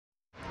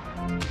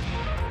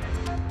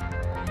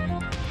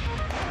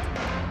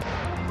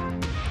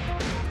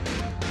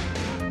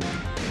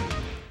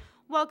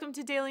Welcome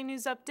to Daily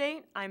News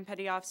Update. I'm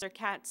Petty Officer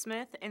Kat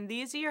Smith, and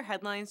these are your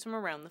headlines from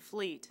around the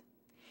fleet.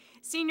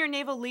 Senior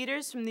naval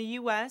leaders from the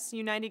U.S.,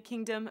 United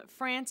Kingdom,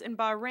 France, and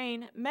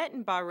Bahrain met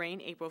in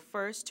Bahrain April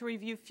 1st to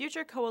review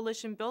future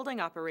coalition building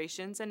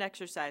operations and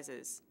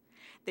exercises.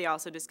 They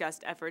also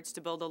discussed efforts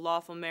to build a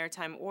lawful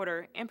maritime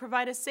order and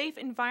provide a safe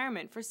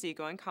environment for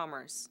seagoing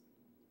commerce.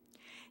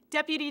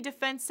 Deputy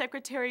Defense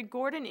Secretary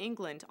Gordon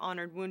England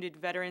honored wounded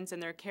veterans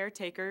and their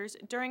caretakers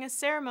during a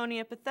ceremony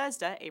at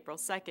Bethesda April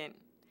 2nd.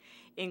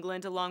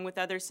 England, along with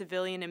other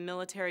civilian and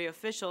military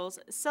officials,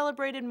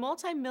 celebrated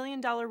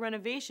multi-million-dollar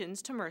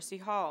renovations to Mercy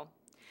Hall.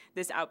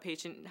 This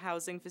outpatient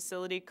housing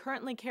facility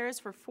currently cares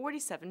for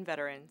 47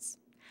 veterans.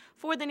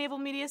 For the Naval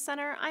Media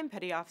Center, I'm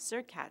Petty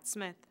Officer Kat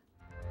Smith.